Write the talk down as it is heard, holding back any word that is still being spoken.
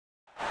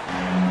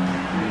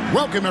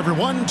Welcome,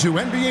 everyone, to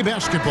NBA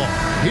basketball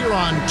here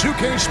on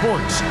 2K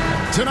Sports.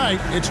 Tonight,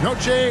 it's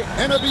Noche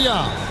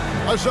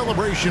NBA, a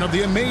celebration of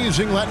the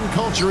amazing Latin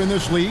culture in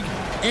this league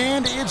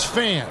and its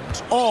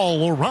fans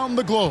all around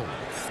the globe.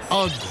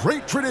 A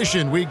great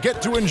tradition we get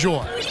to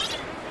enjoy.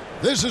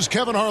 This is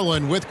Kevin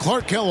Harlan with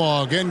Clark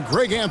Kellogg and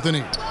Greg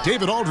Anthony.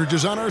 David Aldridge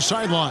is on our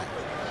sideline.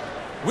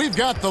 We've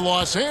got the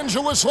Los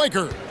Angeles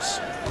Lakers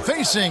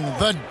facing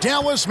the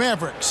Dallas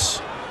Mavericks.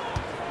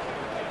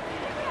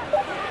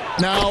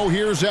 Now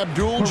here's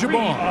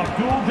Abdul-Jabbar,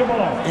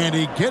 and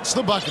he gets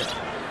the bucket.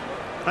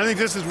 I think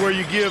this is where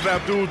you give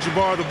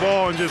Abdul-Jabbar the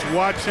ball and just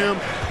watch him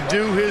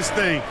do his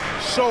thing.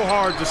 So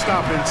hard to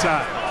stop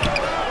inside.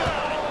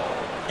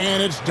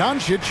 And it's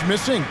Doncic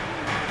missing.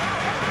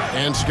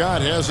 And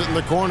Scott has it in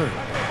the corner.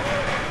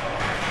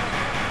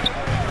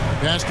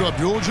 Pass to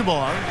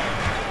Abdul-Jabbar.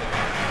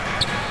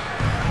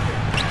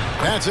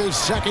 That's his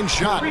second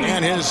shot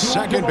and his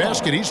second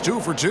basket. He's 2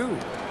 for 2.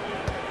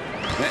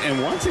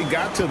 And once he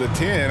got to the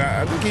 10,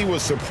 I think he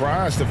was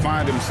surprised to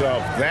find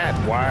himself that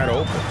wide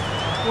open.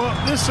 Well,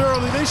 this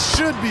early, they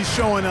should be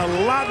showing a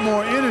lot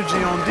more energy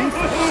on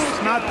defense.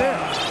 It's not there.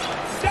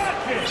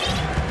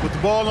 With the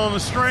ball on the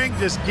string,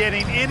 just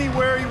getting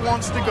anywhere he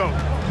wants to go.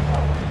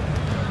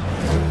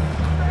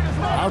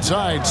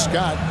 Outside,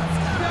 Scott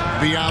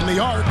beyond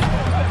the arc.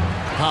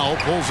 Powell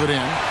pulls it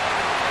in.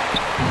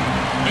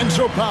 And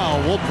so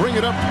Powell will bring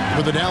it up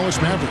for the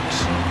Dallas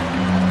Mavericks.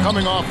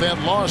 Coming off that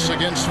loss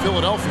against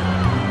Philadelphia.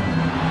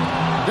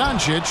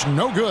 Doncic,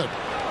 no good.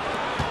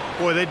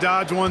 Boy, they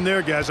dodged one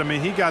there, guys. I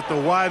mean, he got the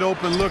wide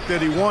open look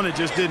that he wanted,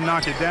 just didn't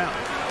knock it down.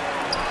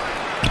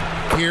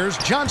 Here's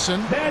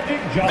Johnson.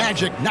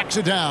 Magic knocks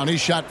it down. He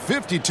shot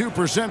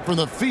 52% from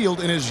the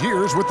field in his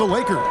years with the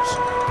Lakers.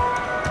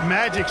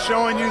 Magic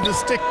showing you the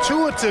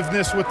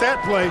stick-to-itiveness with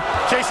that play,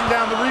 chasing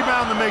down the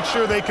rebound to make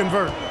sure they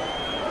convert.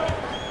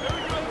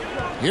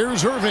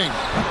 Here's Irving.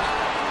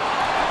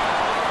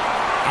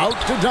 Out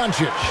to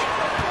Doncic.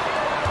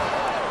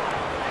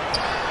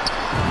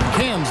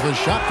 Cans the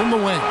shot from the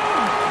wing.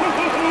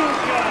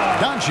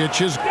 Doncic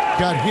has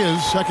got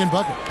his second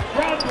bucket.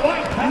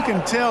 You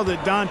can tell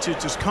that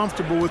Doncic is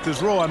comfortable with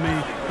his role. I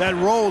mean, that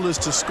role is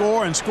to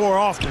score and score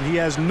often. He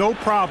has no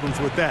problems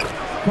with that.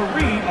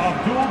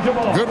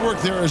 Good work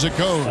there as it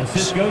goes.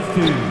 Assist goes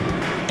to.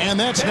 And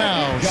that's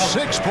now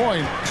 6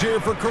 points here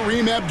for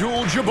Kareem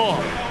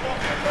Abdul-Jabbar.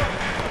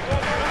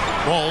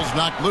 Ball's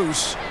knocked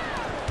loose.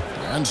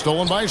 And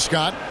stolen by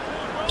Scott.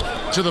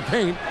 To the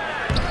paint.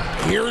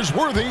 Here's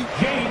Worthy.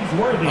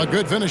 A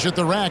good finish at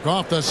the rack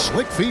off the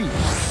slick feed.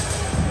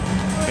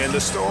 And the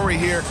story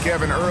here,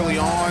 Kevin, early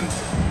on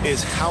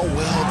is how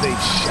well they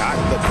shot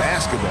the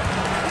basketball.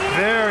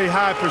 Very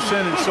high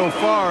percentage so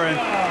far, and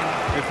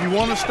if you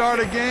want to start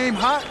a game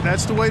hot,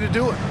 that's the way to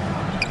do it.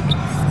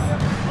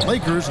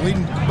 Lakers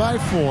leading by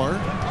 4.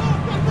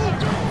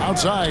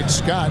 Outside,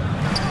 Scott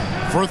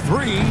for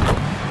 3.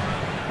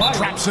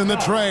 Traps in the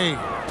tray.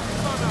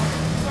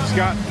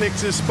 Scott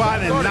picks his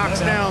spot and knocks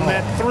down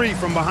that 3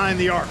 from behind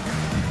the arc.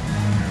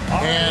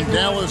 And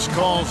Dallas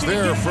calls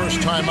their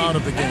first time out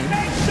of the game.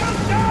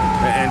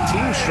 And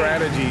team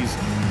strategies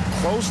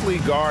closely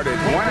guarded.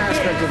 One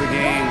aspect of the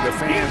game the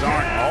fans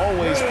aren't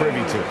always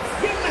privy to.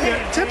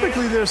 Yeah,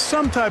 typically there's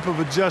some type of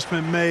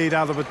adjustment made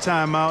out of a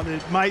timeout.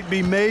 It might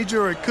be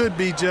major, or it could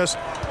be just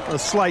a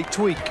slight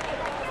tweak.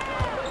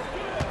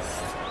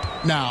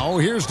 Now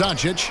here's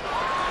Doncic.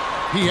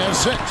 He has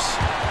 6.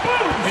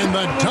 And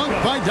the dunk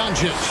by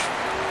Doncic.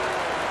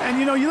 And,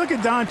 you know, you look at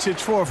Doncic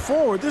for a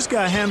forward, this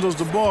guy handles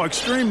the ball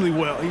extremely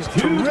well. He's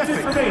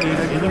terrific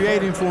at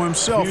creating for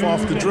himself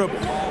off the dribble.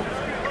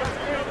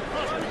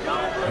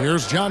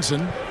 Here's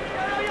Johnson.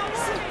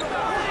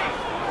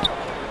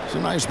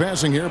 Some nice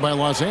passing here by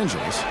Los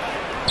Angeles.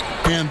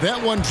 And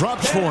that one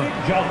drops for him.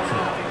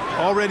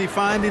 Already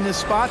finding his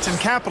spots and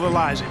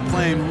capitalizing,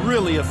 playing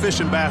really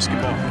efficient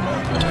basketball.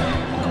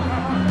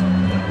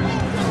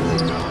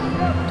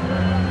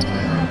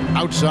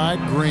 Outside,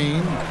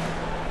 Green.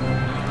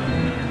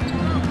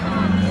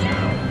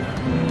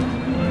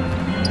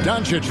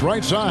 Doncic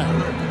right side.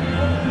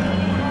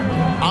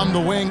 On the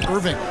wing,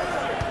 Irving.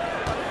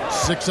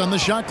 6 on the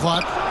shot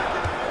clock.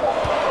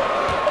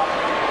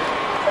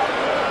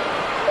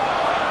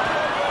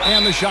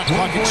 And the shot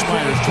clock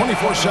expires.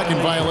 24-second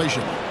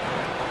violation.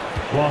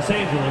 Los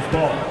Angeles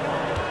ball.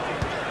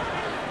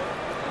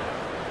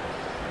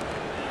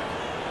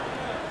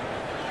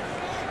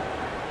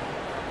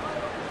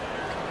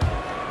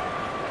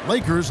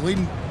 Lakers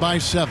leading by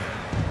 7.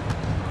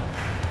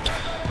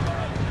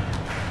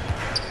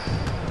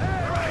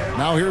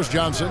 Now here's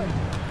Johnson.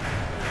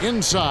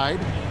 Inside.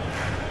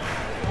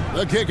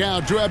 The kick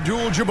out to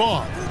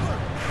Abdul-Jabbar.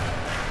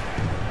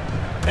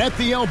 At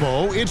the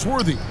elbow, it's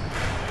Worthy.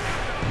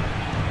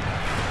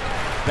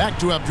 Back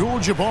to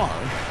Abdul-Jabbar.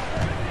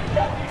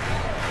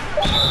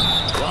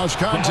 Lost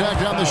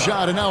contact on the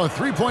shot, and now a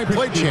 3-point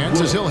play chance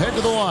as he'll head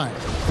to the line.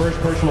 First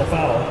personal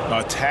foul.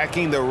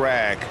 Attacking the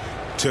rack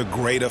to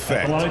great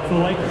effect.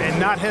 And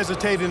not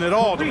hesitating at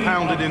all to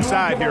pound it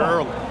inside here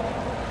early.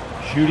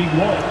 Shooting 1.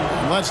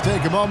 Let's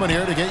take a moment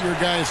here to get your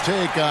guys'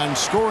 take on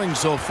scoring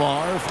so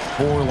far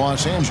for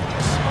Los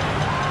Angeles.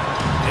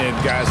 And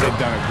guys, they've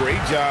done a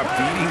great job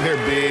feeding their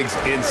bigs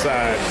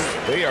inside.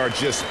 They are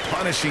just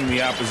punishing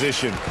the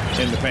opposition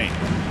in the paint.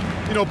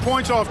 You know,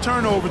 points off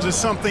turnovers is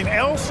something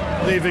else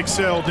they've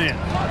excelled in.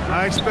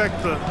 I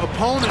expect the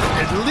opponent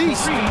at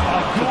least to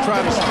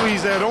try to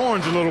squeeze that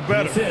orange a little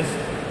better.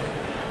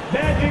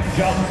 Magic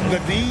Johnson. The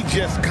D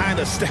just kind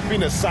of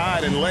stepping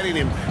aside and letting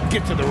him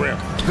get to the rim.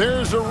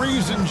 There's a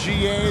reason,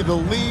 GA, the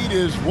lead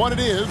is what it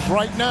is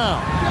right now.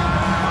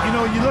 You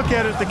know, you look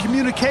at it, the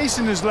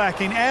communication is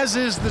lacking, as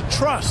is the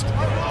trust.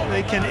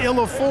 They can ill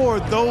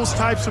afford those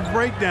types of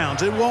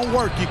breakdowns. It won't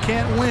work. You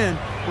can't win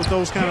with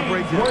those kind of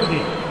breakdowns.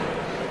 Worthy.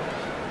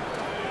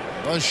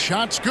 The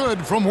shot's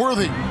good from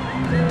Worthy.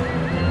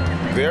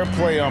 Their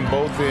play on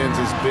both ends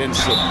has been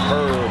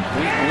superb.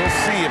 We'll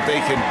see if they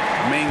can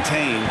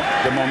maintain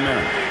the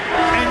momentum.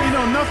 And, you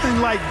know, nothing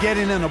like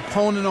getting an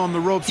opponent on the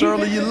ropes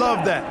early. You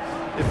love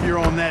that if you're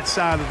on that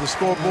side of the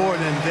scoreboard,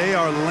 and they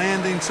are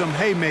landing some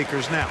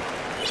haymakers now.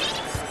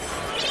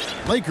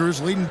 Lakers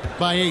leading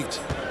by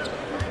 8.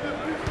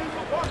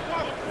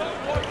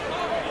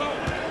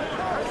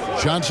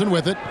 Johnson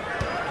with it.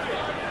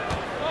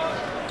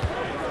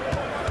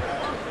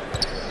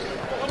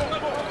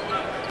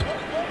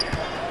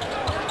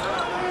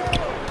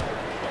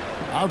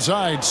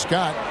 Outside,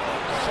 Scott.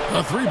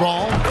 A 3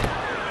 ball.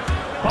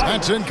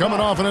 That's in, coming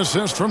off an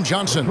assist from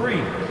Johnson.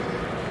 3.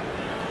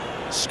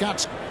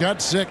 Scott's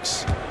got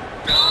 6.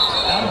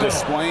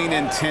 Displaying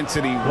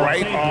intensity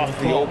right off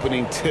the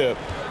opening tip,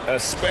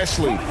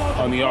 especially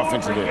on the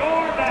offensive end.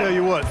 Tell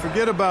you what,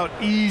 forget about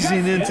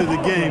easing into the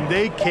game.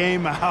 They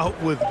came out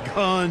with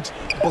guns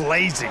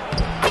blazing.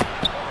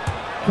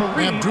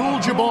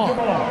 Abdul-Jabbar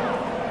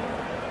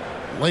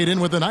laid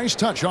in with a nice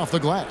touch off the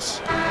glass.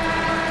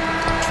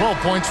 12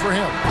 points for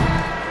him.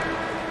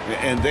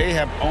 And they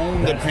have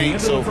owned the paint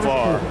so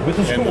far,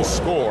 and the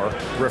score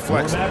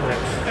reflects it.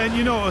 And,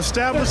 you know,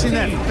 establishing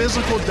that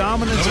physical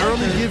dominance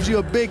early gives you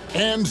a big...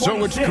 And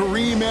so it's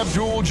Kareem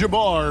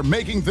Abdul-Jabbar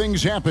making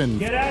things happen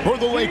for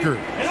the Lakers.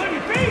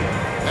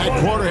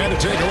 That quarter had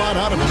to take a lot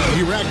out of him.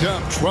 He racked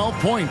up 12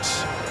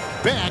 points.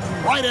 Back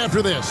right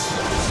after this.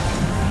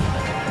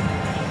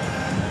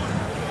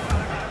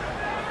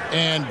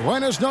 And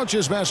buenas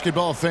noches,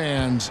 basketball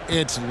fans.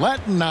 It's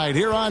Latin night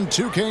here on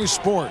 2K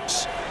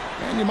Sports.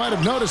 And you might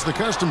have noticed the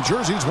custom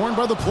jerseys worn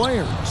by the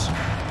players.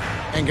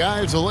 And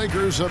guys, the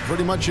Lakers are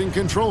pretty much in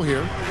control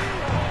here.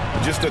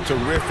 Just a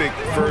terrific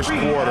first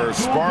quarter,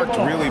 sparked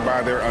really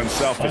by their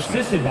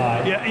unselfishness.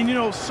 Yeah, and you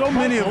know, so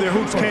many of their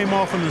hoops came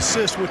off an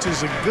assist, which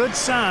is a good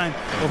sign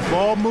of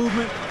ball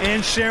movement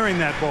and sharing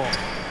that ball.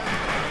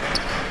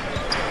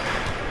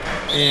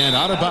 And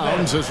out of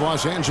bounds as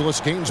Los Angeles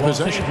gains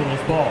possession. Los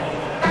Angeles ball.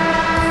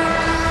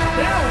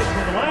 Now it's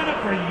for the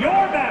lineup for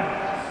your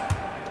Mavericks.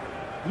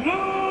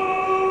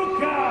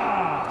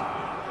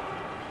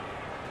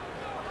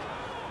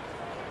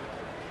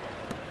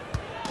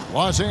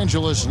 Los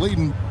Angeles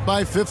leading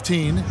by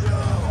 15.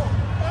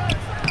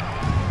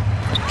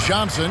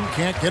 Johnson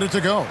can't get it to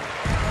go.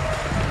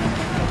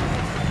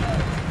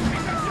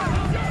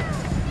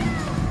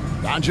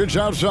 Doncic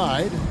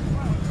outside.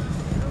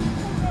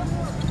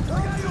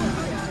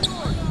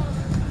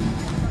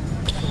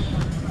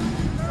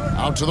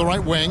 Out to the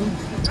right wing.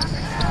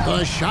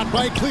 The shot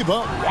by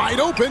Kleba, wide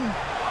open.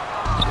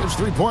 His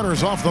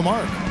three-pointers off the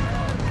mark.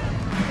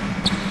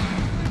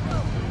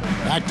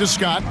 Back to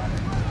Scott.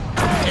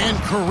 And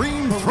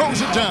Kareem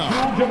throws it down.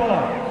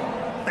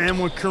 And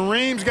when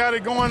Kareem's got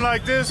it going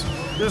like this,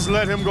 just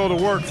let him go to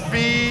work.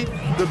 Feed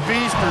the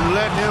beast and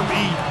let him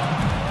eat.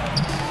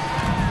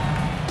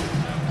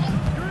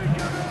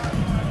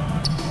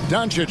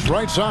 Doncic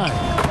right side.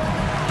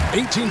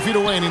 18 feet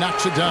away and he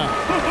knocks it down.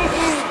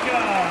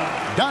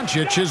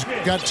 Doncic has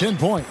got 10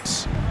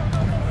 points.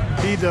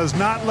 He does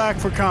not lack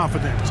for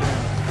confidence.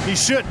 He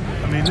shouldn't.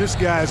 I mean, this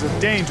guy's a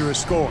dangerous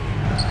scorer.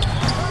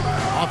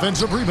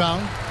 Offensive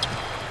rebound.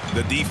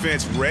 The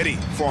defense ready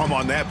for him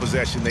on that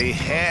possession. They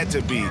had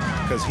to be,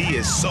 because he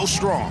is so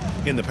strong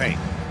in the paint.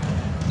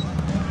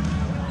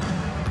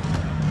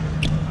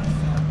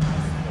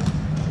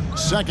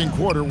 Second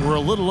quarter, we're a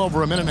little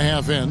over a minute and a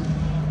half in.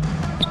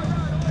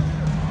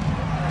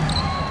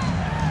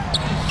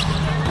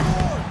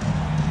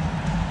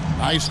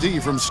 Nice D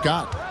from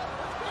Scott.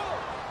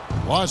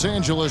 Los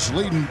Angeles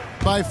leading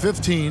by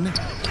 15.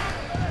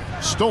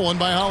 Stolen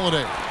by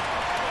Holiday.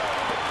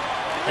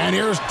 And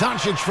here's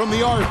Doncic from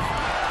the arc.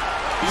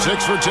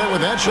 6 for 10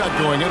 with that shot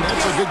going in.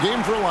 That's a good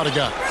game for a lot of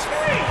guys.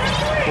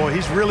 Boy,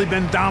 he's really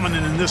been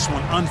dominant in this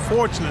one.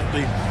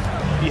 Unfortunately,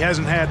 he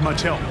hasn't had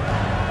much help.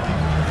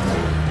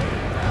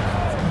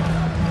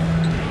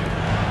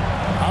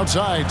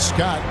 Outside,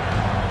 Scott.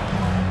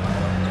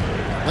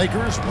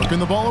 Lakers working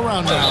the ball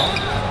around now.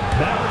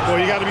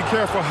 Boy, you got to be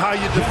careful how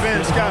you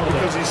defend Scott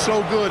because he's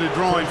so good at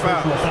drawing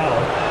fouls.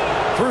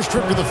 First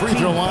trip to the free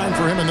throw line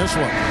for him in this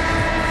one.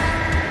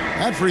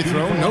 That free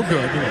throw, no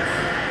good.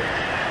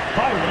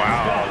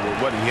 Wow,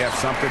 well, what, did he have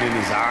something in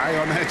his eye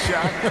on that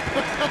shot?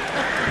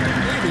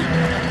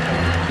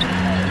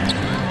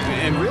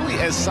 And really,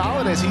 as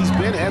solid as he's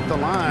been at the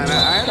line,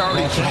 I had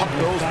already chalked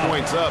those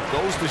points up.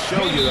 Goes to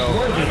show you,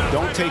 though,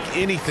 don't take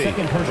anything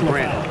for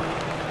granted.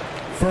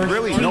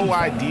 Really no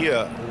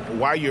idea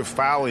why you're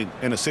fouling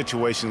in a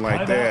situation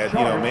like that. You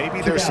know,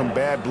 maybe there's some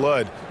bad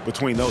blood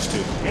between those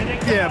two.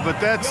 Yeah, but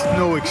that's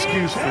no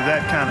excuse for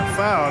that kind of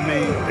foul. I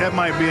mean, that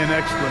might be an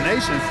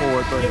explanation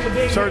for it, but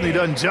it certainly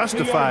doesn't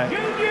justify it.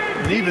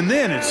 And even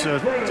then, it's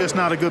just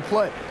not a good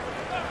play.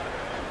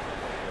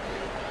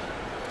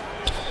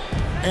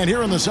 And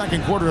here in the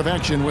second quarter of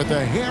action with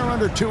a hair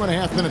under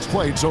 2.5 minutes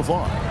played so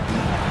far.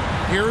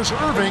 Here's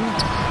Irving.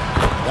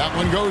 That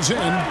one goes in.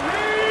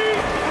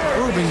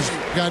 Irving's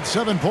got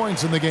 7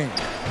 points in the game.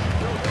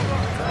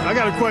 I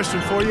got a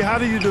question for you. How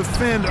do you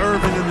defend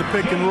Irving in the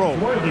pick and roll?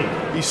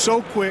 He's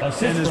so quick,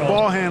 and his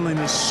ball handling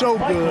is so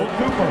good,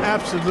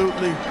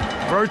 absolutely,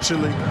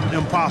 virtually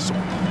impossible.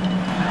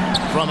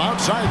 From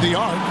outside the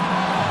arc,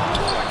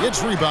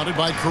 it's rebounded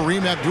by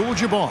Kareem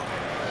Abdul-Jabbar.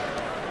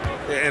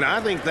 And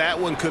I think that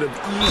one could have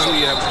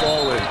easily have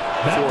fallen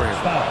for him.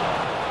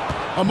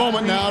 A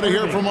moment now to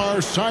hear from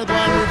our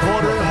sideline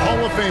reporter,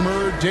 Hall of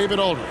Famer David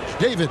Aldridge.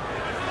 David.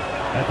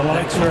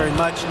 Thanks very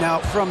much. Now,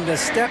 from the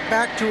step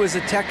back to his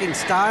attacking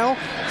style,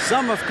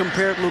 some have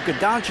compared Luka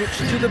Doncic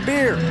to the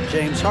bear,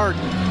 James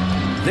Harden.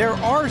 There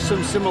are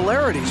some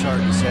similarities,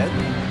 Harden said.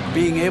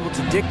 Being able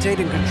to dictate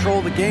and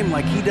control the game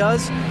like he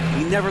does,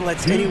 he never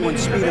lets anyone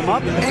speed him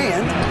up, and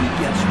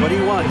he gets what he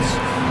wants.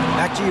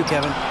 Back to you,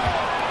 Kevin.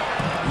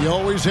 He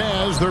always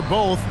has. They're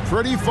both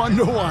pretty fun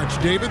to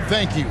watch, David.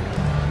 Thank you.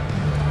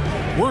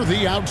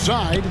 Worthy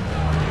outside.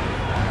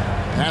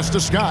 Pass to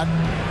Scott.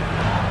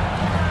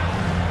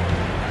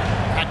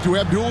 Back to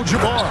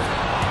Abdul-Jabbar.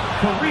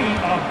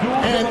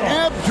 And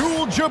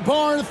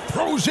Abdul-Jabbar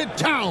throws it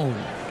down.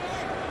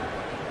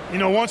 You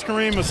know, once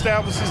Kareem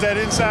establishes that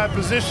inside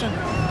position,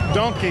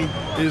 dunking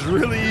is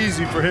really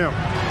easy for him.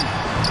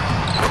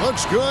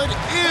 Looks good,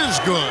 is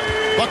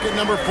good. Bucket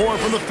number 4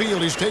 from the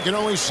field. He's taken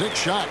only 6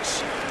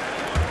 shots.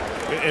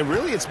 And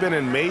really, it's been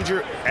a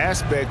major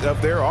aspect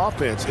of their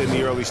offense in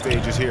the early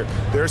stages here.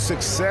 Their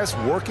success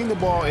working the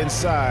ball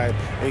inside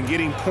and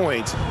getting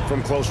points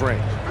from close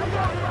range.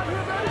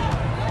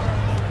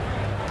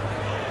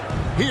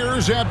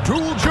 Here's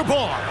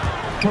Abdul-Jabbar.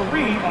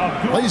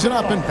 Lays it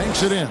up and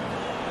banks it in.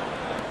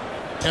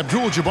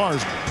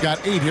 Abdul-Jabbar's got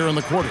 8 here in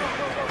the quarter.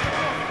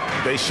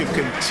 They should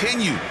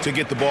continue to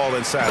get the ball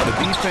inside. The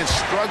defense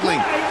struggling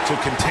to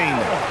contain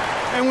them.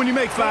 And when you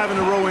make 5 in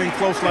a row in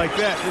close like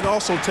that, it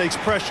also takes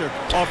pressure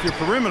off your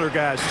perimeter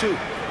guys, too.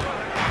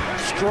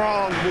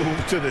 Strong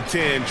move to the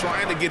 10,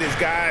 trying to get his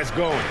guys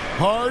going.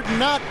 Hard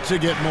not to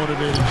get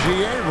motivated,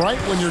 GA, right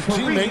when your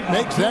teammate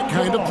makes that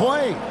kind of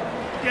play.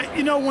 Yeah,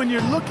 you know, when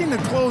you're looking to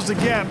close the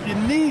gap, you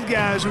need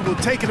guys who will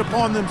take it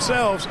upon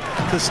themselves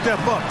to step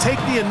up, take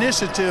the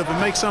initiative, and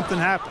make something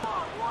happen.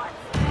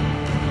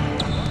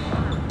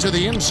 To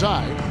the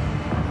inside,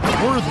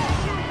 Worthy.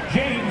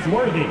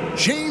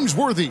 James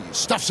Worthy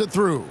stuffs it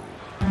through.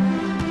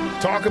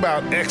 Talk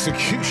about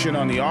execution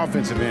on the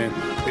offensive end.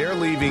 They're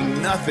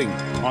leaving nothing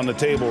on the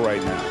table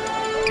right now.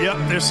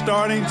 Yep, they're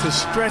starting to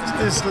stretch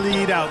this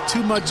lead out.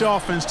 Too much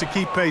offense to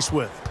keep pace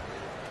with.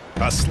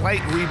 A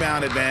slight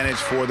rebound advantage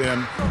for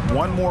them.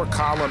 One more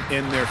column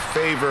in their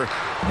favor,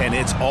 and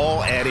it's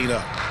all adding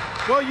up.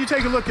 Well, you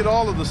take a look at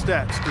all of the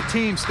stats, the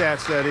team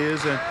stats, that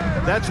is, and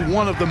that's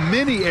one of the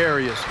many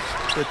areas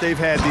that they've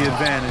had the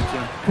advantage.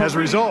 And as a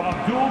result,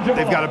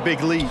 they've got a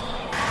big lead.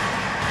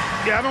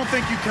 Yeah, I don't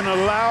think you can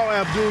allow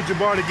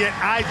Abdul-Jabbar to get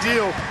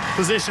ideal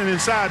position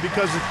inside,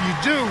 because if you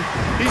do,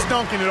 he's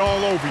dunking it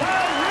all over you.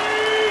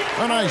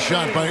 A nice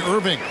shot by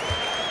Irving.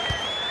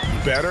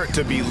 Better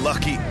to be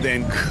lucky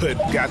than good.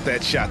 Got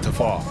that shot to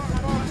fall.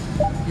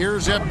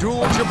 Here's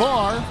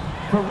Abdul-Jabbar.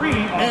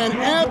 And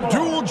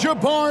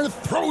Abdul-Jabbar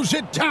throws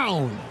it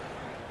down.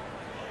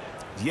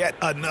 Yet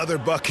another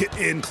bucket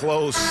in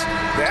close.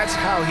 That's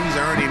how he's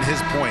earning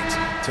his points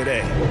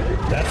today.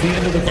 That's the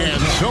end of the first.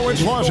 And so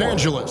it's Los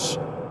Angeles,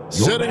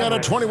 sitting on a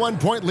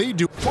 21-point lead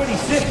to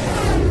 26.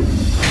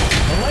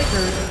 The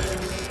Lakers,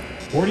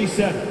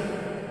 47.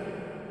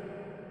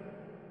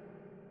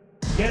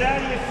 Get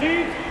out of your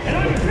seat and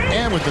on your feet.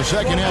 And with the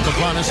second half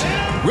upon us,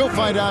 we'll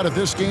find out if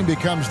this game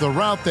becomes the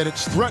route that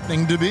it's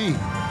threatening to be.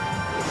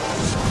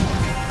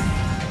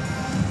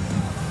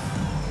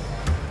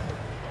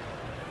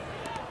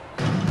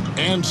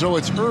 And so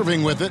it's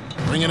Irving with it,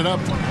 bringing it up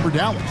for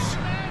Dallas.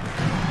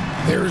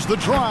 There's the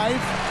drive.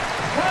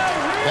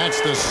 That's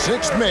the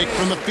 6th make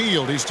from the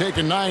field. He's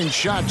taken 9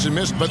 shots and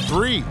missed but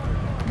 3.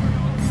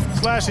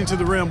 Slashing to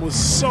the rim with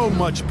so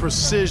much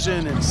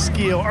precision and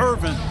skill.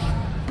 Irving,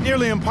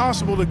 nearly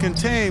impossible to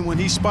contain when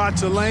he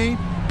spots a lane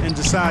and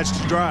decides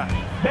to drive.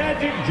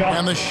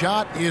 And the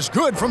shot is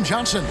good from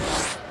Johnson.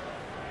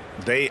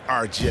 They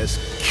are just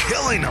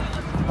killing them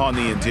on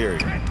the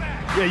interior.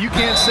 Yeah, you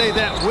can't say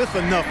that with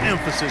enough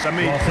emphasis. I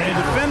mean,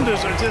 the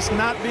defenders are just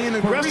not being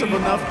aggressive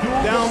enough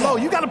down low.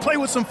 You got to play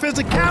with some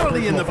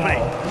physicality in the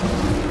paint.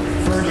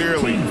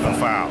 clearly a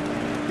foul.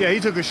 Yeah, he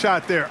took a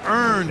shot there,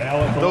 earned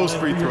those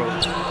free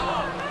throws.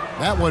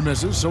 That one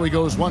misses, so he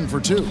goes 1 for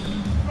 2.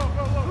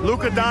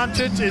 Luka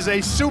Doncic is a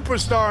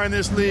superstar in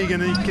this league,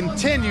 and he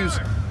continues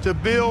to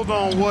build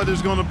on what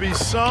is going to be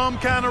some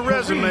kind of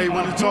resume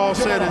when it's all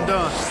said and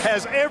done.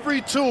 Has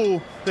every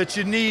tool that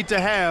you need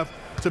to have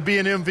to be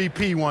an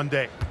MVP one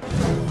day.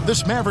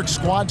 This Mavericks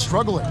squad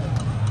struggling.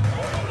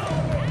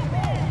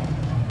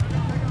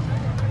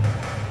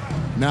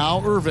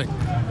 Now Irving.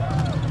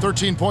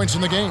 13 points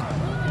in the game.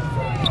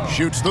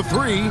 Shoots the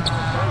 3.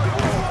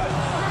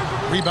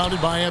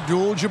 Rebounded by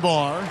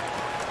Abdul-Jabbar.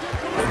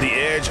 The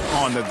edge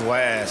on the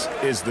glass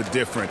is the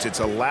difference. It's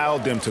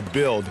allowed them to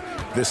build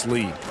this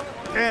lead.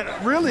 And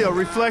really a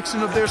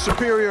reflection of their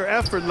superior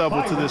effort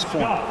level to this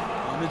point.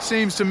 And it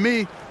seems to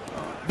me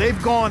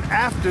they've gone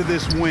after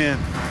this win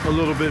a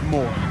little bit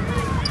more.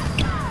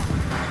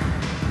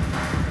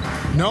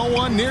 No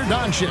one near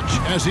Doncic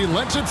as he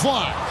lets it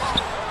fly.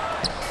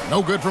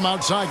 No good from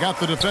outside. Got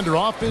the defender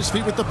off his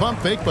feet with the pump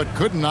fake, but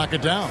couldn't knock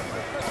it down.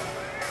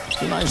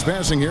 Nice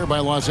passing here by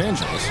Los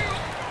Angeles.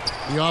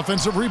 The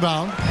offensive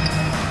rebound.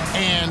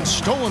 And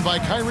stolen by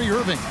Kyrie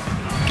Irving.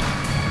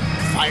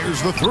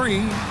 Fires the 3.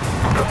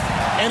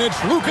 And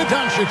it's Luka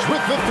Doncic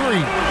with the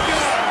 3.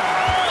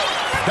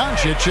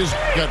 Doncic has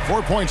got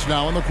 4 points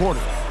now in the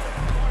quarter.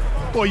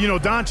 Well, you know,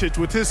 Doncic,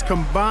 with his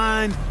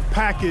combined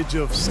package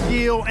of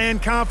skill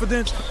and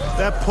confidence,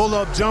 that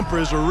pull-up jumper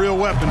is a real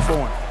weapon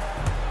for him.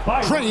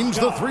 Trains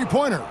the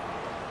three-pointer.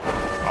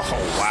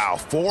 Oh, wow.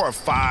 4 of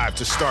 5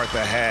 to start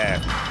the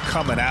half.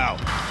 Coming out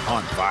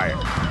on fire.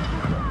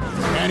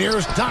 And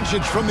here's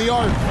Doncic from the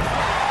arc.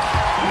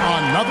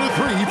 Another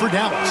 3 for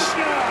Dallas.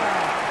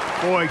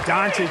 Boy,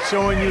 Doncic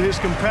showing you his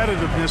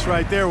competitiveness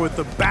right there with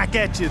the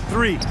back-at-you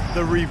 3.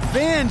 The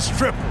revenge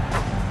triple.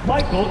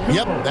 Michael Cooper.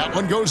 Yep, that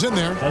one goes in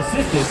there.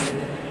 Assisted.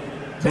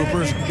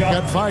 Cooper's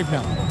got 5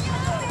 now.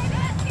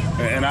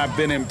 And I've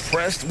been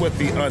impressed with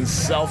the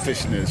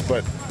unselfishness,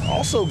 but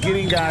also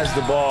getting guys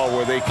the ball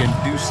where they can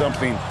do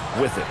something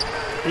with it.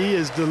 He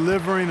is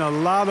delivering a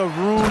lot of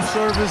room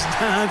service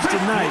times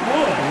tonight.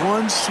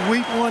 One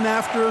sweet one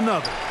after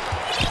another.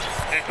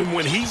 And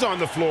when he's on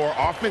the floor,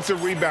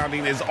 offensive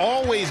rebounding is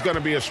always going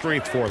to be a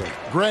strength for them.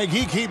 Greg,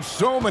 he keeps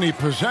so many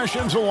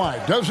possessions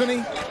alive, doesn't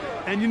he?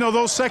 And, you know,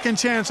 those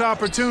second-chance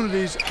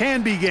opportunities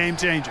can be game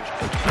changers.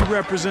 He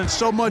represents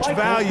so much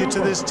value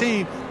to this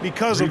team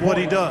because of what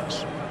he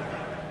does.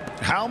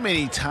 How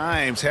many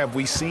times have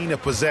we seen a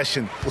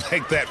possession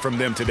like that from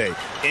them today,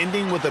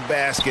 ending with a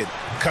basket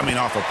coming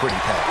off a pretty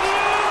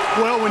pass?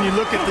 Well, when you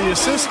look at the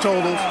assist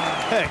totals,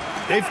 heck,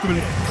 they've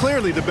been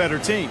clearly the better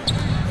team.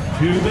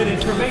 2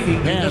 minutes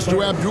remaining. Pass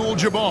to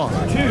Abdul-Jabbar.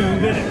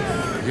 2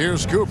 minutes.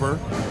 Here's Cooper.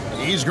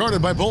 He's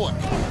guarded by Bullock.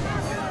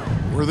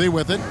 Worthy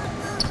with it.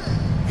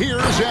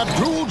 Here's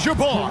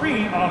Abdul-Jabbar.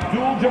 Kareem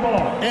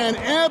Abdul-Jabbar. And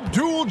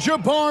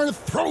Abdul-Jabbar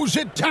throws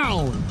it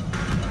down.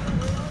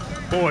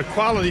 Boy,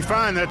 quality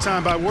find that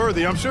time by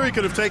Worthy. I'm sure he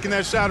could have taken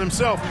that shot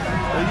himself,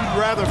 but he'd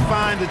rather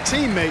find a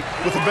teammate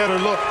with a better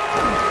look.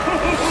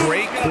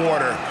 Great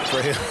quarter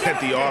for him at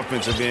the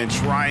offensive end,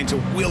 trying to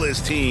will his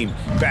team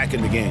back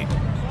in the game.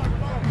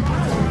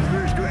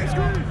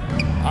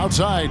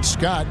 Outside,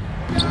 Scott.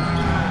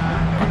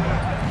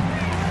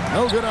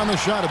 No good on the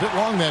shot, a bit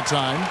long that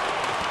time.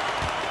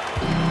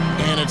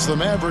 And it's the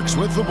Mavericks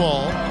with the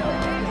ball.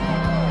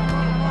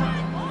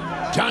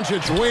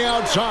 Doncic way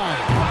outside.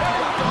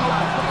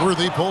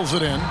 Worthy pulls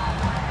it in.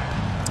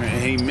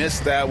 And he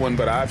missed that one,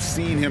 but I've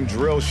seen him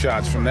drill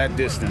shots from that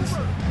distance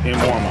in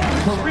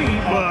warm-up.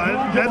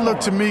 Well, that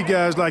looked to me,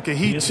 guys, like a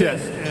heat check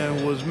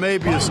and was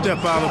maybe a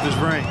step out of his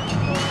range.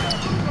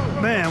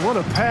 Man, what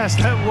a pass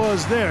that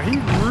was there. He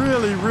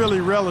really, really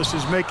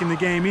relishes making the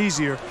game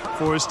easier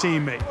for his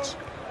teammates.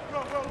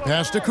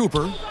 Pass to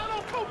Cooper.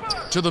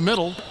 To the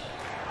middle.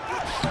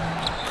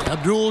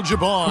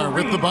 Abdul-Jabbar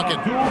with the bucket.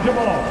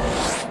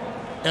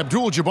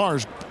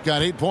 Abdul-Jabbar's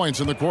got 8 points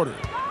in the quarter.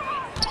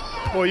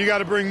 Well, you got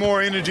to bring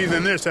more energy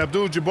than this.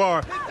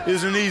 Abdul-Jabbar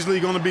isn't easily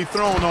going to be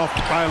thrown off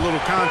by a little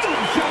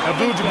contact.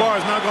 Abdul-Jabbar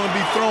is not going to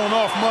be thrown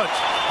off much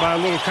by a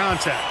little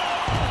contact.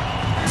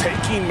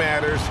 Taking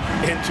matters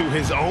into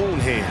his own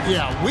hands.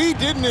 Yeah, we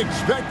didn't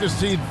expect to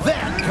see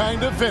that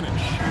kind of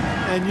finish.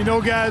 And you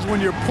know, guys, when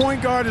your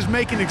point guard is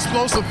making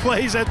explosive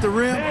plays at the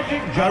rim,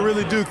 I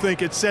really do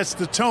think it sets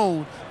the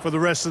tone for the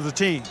rest of the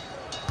team.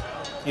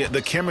 Yeah,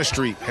 the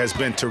chemistry has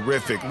been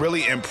terrific.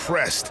 Really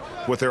impressed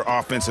with their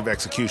offensive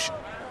execution.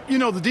 You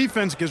know, the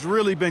defense has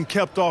really been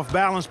kept off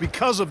balance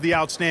because of the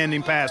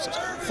outstanding passes.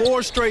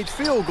 4 straight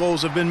field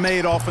goals have been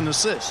made off an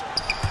assist.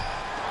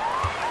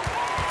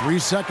 3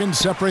 seconds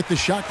separate the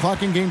shot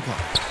clock and game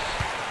clock.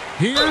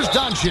 Here's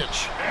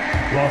Doncic.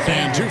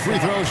 And 2 free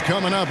throws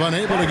coming up,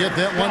 unable to get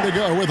that one to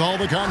go with all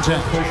the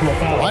contact.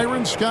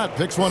 Byron Scott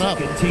picks one up.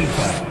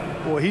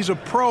 Boy, he's a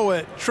pro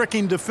at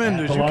tricking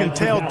defenders. You can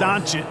tell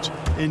Doncic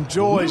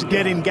enjoys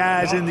getting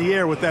guys in the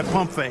air with that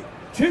pump fake.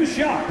 2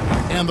 shots.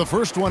 And the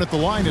first one at the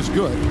line is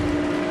good.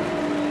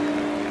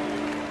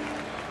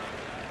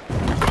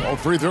 All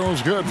free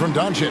throws good from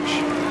Doncic.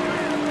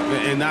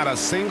 And not a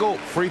single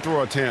free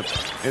throw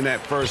attempt in that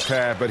first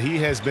half, but he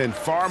has been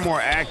far more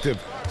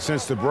active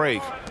since the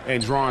break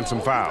and drawn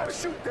some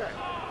fouls.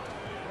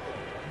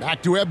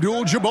 Back to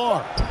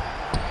Abdul-Jabbar.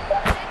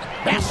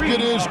 Basket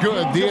is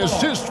good. The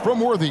assist from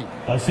Worthy.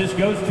 Assist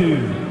goes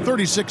to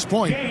 36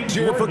 points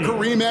here for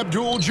Kareem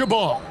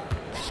Abdul-Jabbar.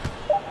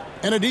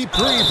 And a deep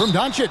three from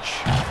Doncic.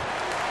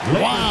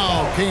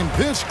 Wow, came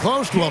this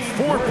close to a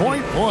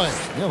 4-point play.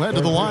 He'll head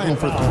to the line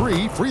for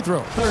 3 free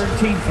throws.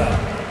 13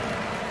 foul.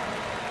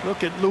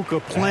 Look at Luka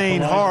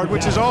playing hard,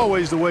 which is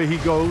always the way he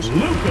goes.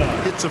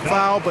 Hits a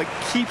foul, but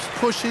keeps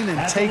pushing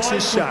and takes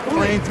his shot,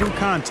 playing through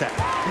contact.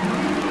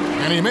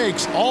 And he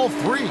makes all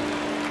 3.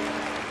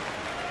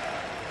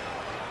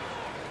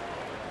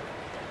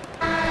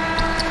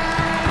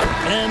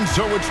 And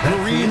so it's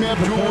Kareem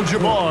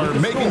Abdul-Jabbar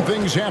making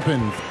things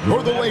happen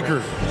for the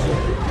Lakers.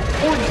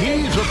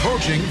 He's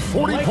approaching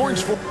 40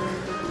 points for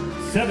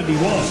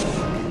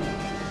 71.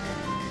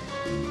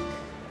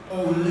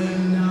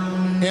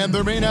 And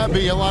there may not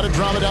be a lot of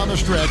drama down the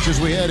stretch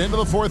as we head into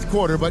the fourth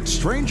quarter, but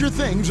stranger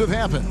things have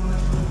happened.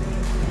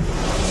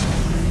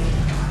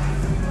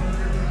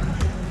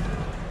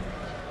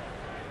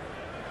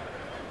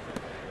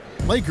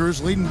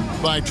 Lakers leading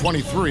by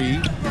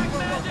 23.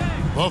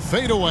 The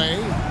fadeaway.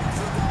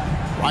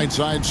 Right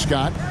side,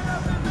 Scott.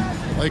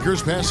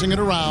 Lakers passing it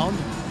around.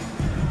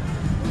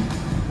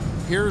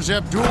 Here's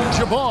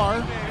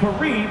Abdul-Jabbar.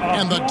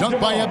 And the dunk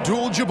by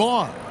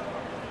Abdul-Jabbar.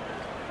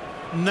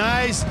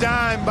 Nice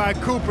dime by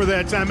Cooper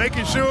that time,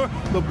 making sure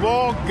the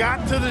ball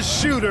got to the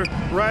shooter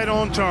right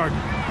on target.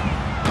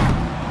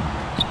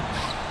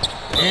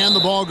 And the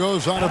ball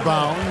goes out of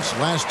bounds.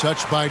 Last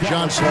touch by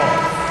Johnson.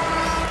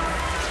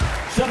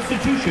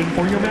 Substitution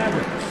for your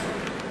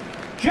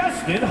Mavericks.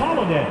 Justin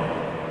Holiday.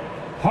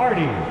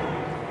 Hardy.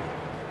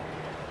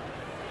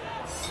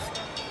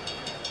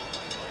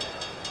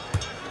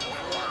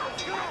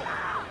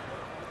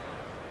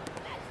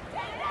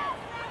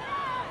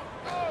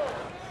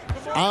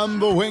 On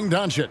the wing,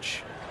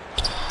 Doncic.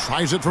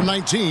 Tries it from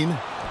 19.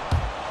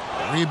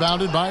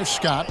 Rebounded by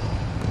Scott.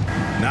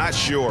 Not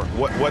sure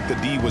what the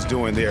D was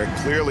doing there.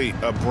 Clearly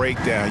a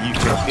breakdown. You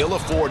can ill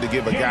afford to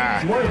give a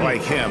guy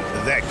like him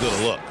that good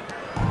a look.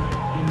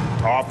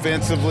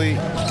 Offensively,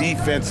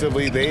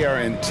 defensively, they are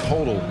in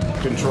total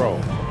control.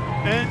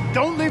 And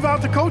don't leave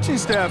out the coaching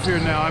staff here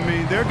now. I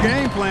mean, their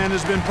game plan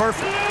has been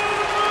perfect.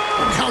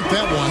 Count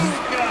that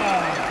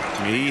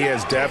one. He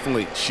has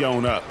definitely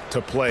shown up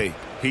to play.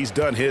 He's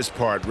done his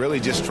part, really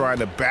just trying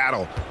to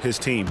battle his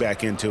team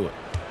back into it.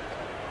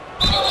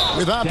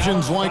 With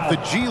options like the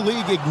G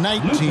League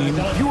Ignite team,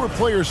 fewer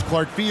players,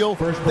 Clark, feel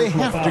they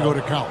have to go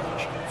to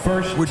college.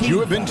 Would you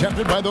have been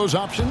tempted by those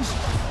options?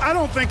 I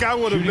don't think I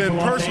would have been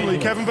personally,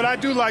 Kevin, but I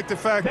do like the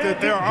fact that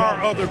there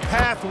are other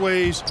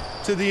pathways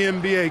to the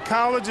NBA.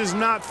 College is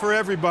not for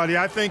everybody.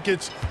 I think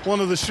it's one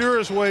of the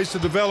surest ways to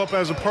develop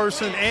as a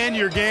person and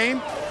your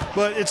game,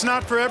 but it's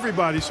not for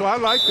everybody. So I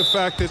like the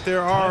fact that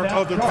there are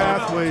other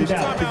pathways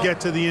to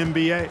get to the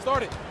NBA.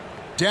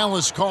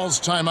 Dallas calls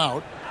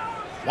timeout.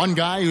 One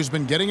guy who's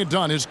been getting it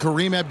done is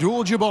Kareem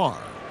Abdul-Jabbar.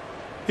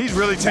 He's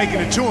really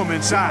taking it to him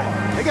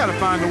inside. They got to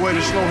find a way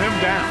to slow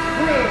him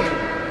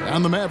down.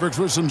 And the Mavericks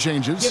with some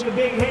changes. Give a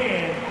big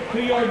hand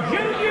to your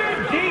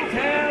junior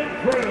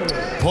D-Town crew.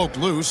 Poked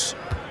loose.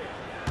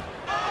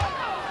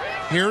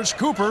 Here's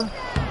Cooper.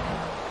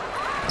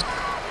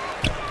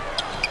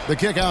 The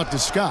kick out to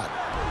Scott.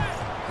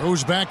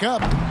 Goes back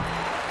up.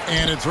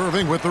 And it's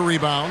Irving with the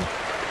rebound.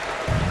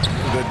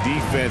 The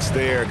defense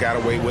there got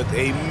away with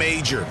a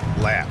major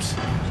lapse.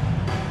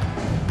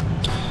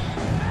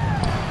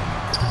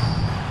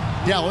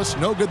 Dallas,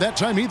 no good that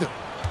time either.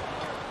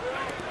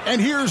 And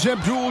here's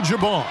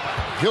Abdul-Jabbar.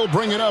 He'll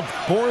bring it up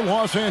for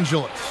Los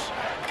Angeles.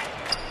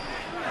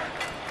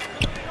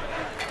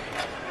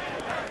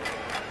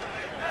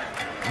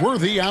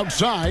 Worthy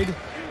outside.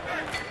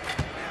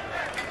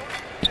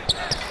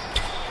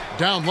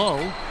 Down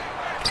low.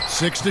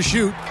 6 to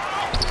shoot.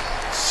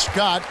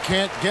 Scott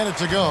can't get it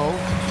to go.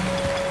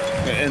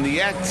 And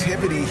the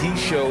activity he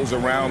shows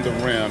around the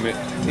rim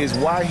is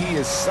why he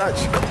is such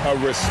a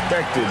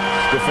respected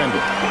defender.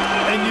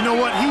 And you know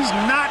what? He's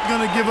not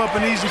going to give up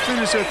an easy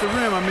finish at the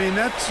rim. I mean,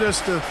 that's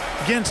just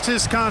against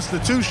his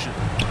constitution.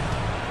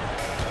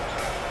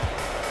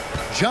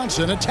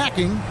 Johnson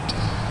attacking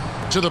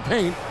to the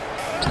paint.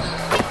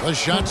 The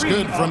shot's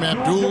good from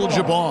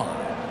Abdul-Jabbar.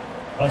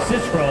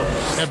 Assist from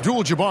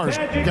Abdul-Jabbar's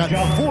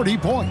got 40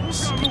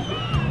 points.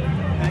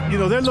 You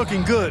know, they're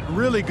looking good,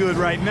 really good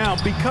right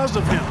now because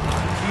of him.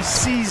 He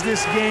sees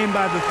this game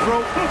by the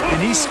throat,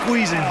 and he's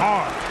squeezing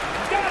hard.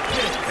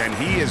 And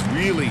he is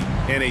really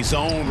in a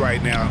zone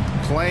right now,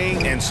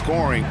 playing and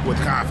scoring with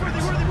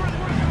confidence.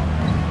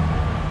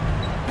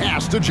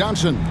 Pass to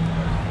Johnson.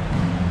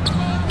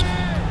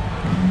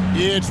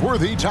 It's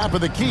Worthy, top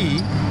of the key.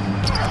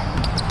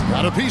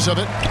 Got a piece of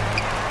it.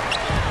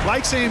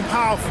 Like seeing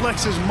Powell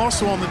flex his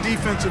muscle on the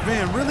defensive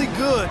end. Really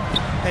good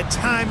at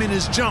timing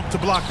his jump to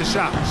block the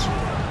shots.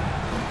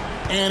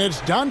 And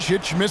it's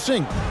Doncic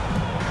missing.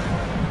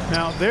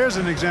 Now, there's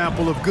an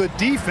example of good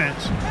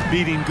defense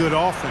beating good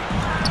offense.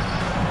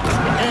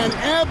 And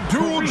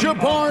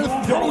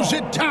Abdul-Jabbar throws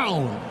it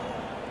down.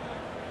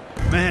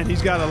 Man,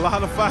 he's got a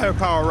lot of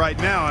firepower right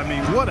now. I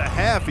mean, what a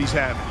half he's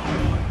having.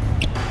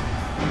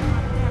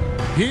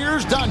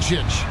 Here's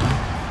Doncic.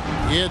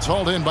 It's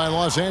hauled in by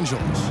Los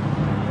Angeles.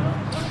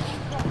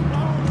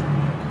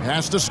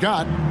 Pass to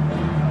Scott.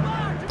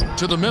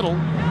 To the middle.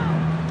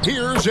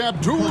 Here's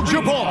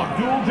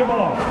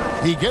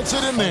Abdul-Jabbar. He gets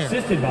it in there.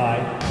 Assisted by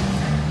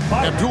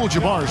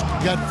Abdul-Jabbar's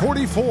got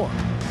 44.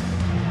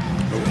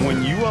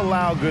 When you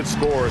allow good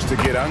scorers to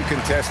get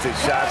uncontested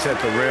shots at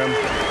the rim,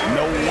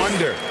 no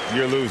wonder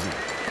you're losing.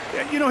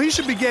 You know, he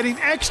should be getting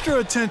extra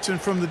attention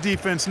from the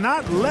defense,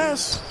 not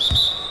less.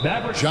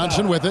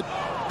 Johnson with it.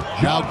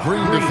 Now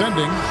Green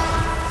defending.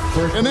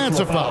 And that's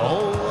a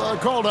foul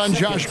called on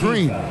Josh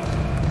Green.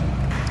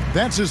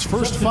 That's his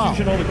first foul.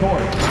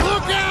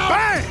 Look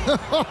out!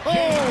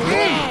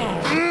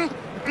 Bang!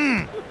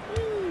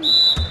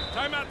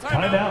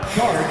 Timeout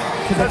charge.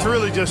 That's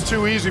really just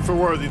too easy for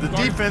Worthy. The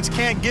defense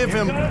can't give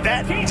him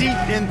that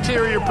deep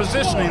interior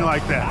positioning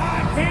like that.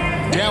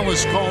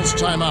 Dallas calls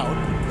timeout.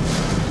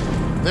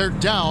 They're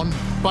down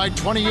by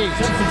 28.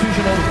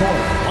 Substitution on the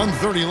court.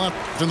 1:30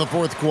 left in the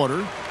fourth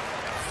quarter.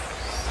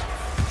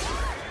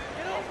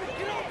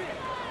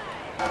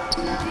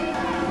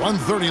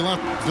 .130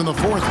 left in the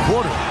fourth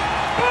quarter.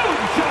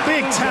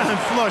 Big time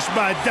flush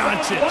by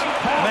Doncic.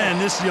 Man,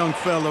 this young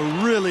fella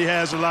really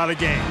has a lot of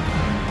game.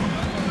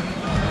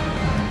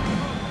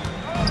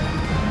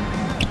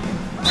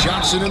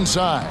 Johnson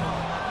inside.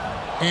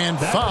 And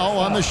foul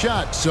on the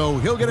shot, so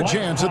he'll get a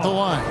chance at the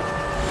line.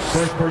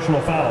 First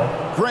personal foul.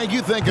 Greg,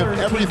 you think of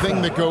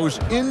everything that goes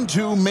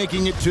into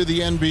making it to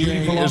the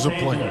NBA as a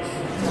player.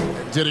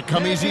 Did it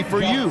come easy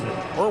for you,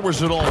 or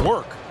was it all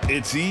work?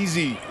 It's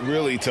easy,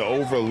 really, to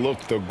overlook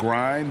the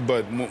grind,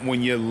 but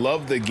when you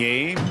love the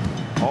game,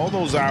 all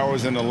those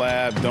hours in the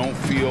lab don't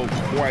feel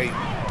quite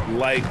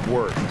like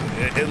work.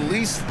 At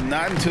least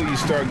not until you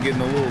start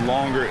getting a little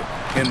longer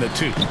in the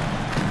tooth.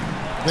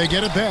 They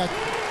get it back.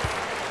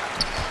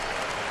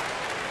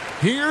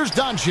 Here's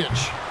Doncic.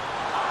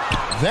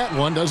 That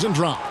one doesn't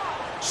drop.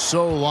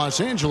 So Los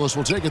Angeles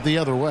will take it the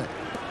other way.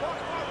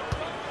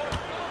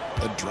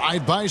 A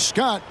drive by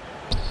Scott.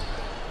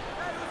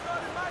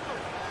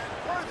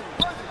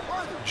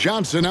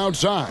 Johnson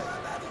outside.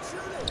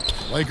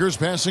 Lakers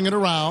passing it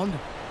around.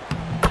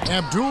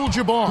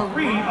 Abdul-Jabbar.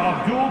 Kareem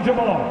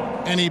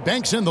Abdul-Jabbar. And he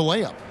banks in the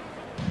layup.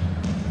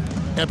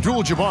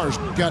 Abdul-Jabbar's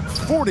got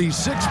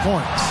 46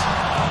 points.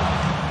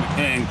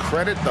 And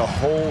credit the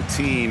whole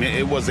team.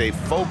 It was a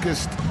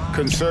focused,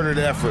 concerted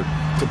effort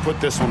to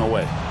put this one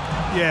away.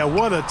 Yeah,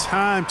 what a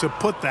time to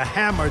put the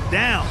hammer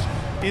down.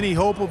 Any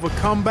hope of a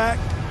comeback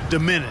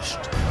diminished.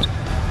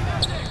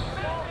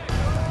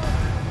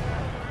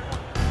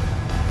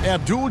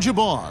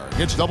 Abdul-Jabbar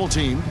gets double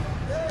teamed.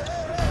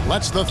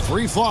 Lets the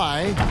three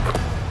fly.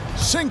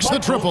 Sinks the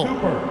triple.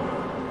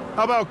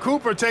 How about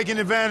Cooper taking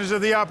advantage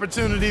of the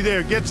opportunity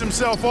there? Gets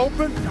himself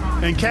open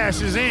and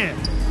cashes in.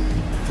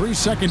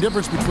 3-second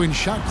difference between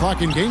shot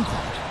clock and game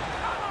clock.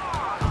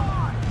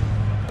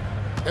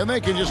 And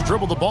they can just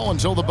dribble the ball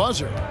until the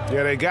buzzer.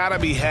 Yeah, they got to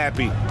be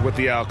happy with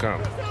the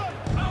outcome.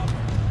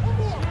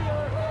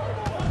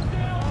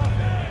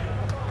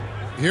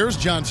 Here's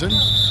Johnson.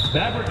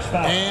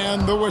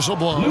 And the whistle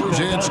blows.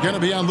 It's going to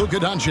be on Luka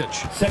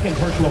Doncic. Second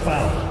personal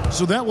foul.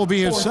 So that will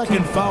be his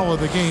second foul of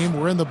the game.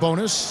 We're in the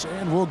bonus,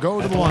 and we'll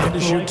go to the line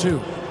to shoot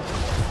two.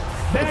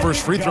 The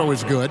first free throw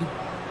is good.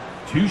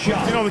 Two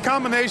shots. You know, the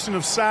combination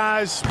of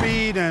size,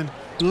 speed, and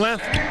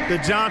length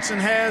that Johnson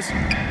has,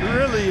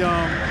 really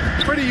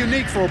pretty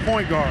unique for a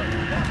point guard.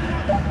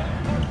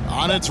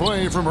 On its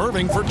way from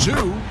Irving for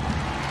two.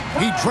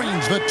 He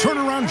drains the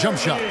turnaround jump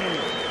shot.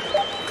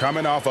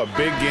 Coming off a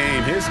big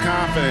game, his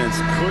confidence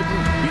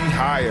couldn't be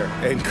higher,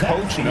 and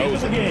coach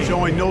knows it.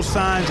 Showing no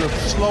signs of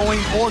slowing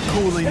or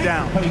cooling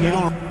down. They're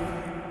gonna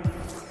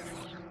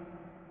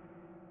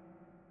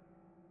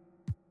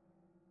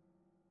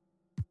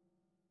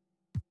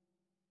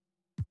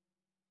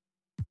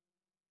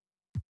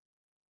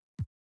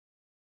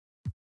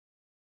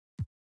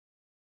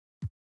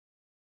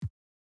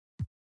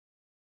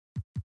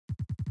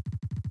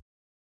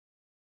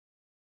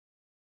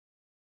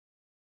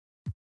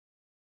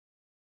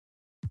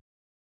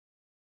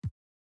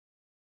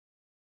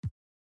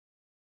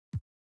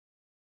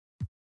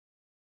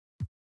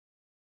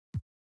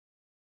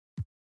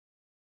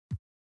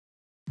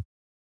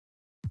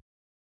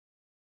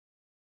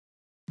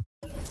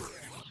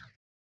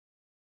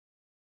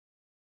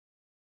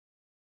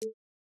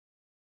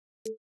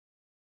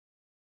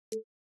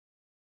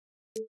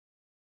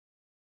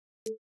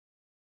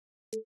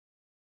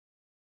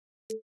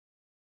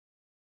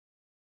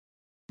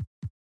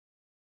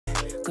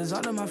Cause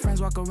all of my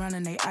friends walk around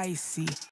and they icy.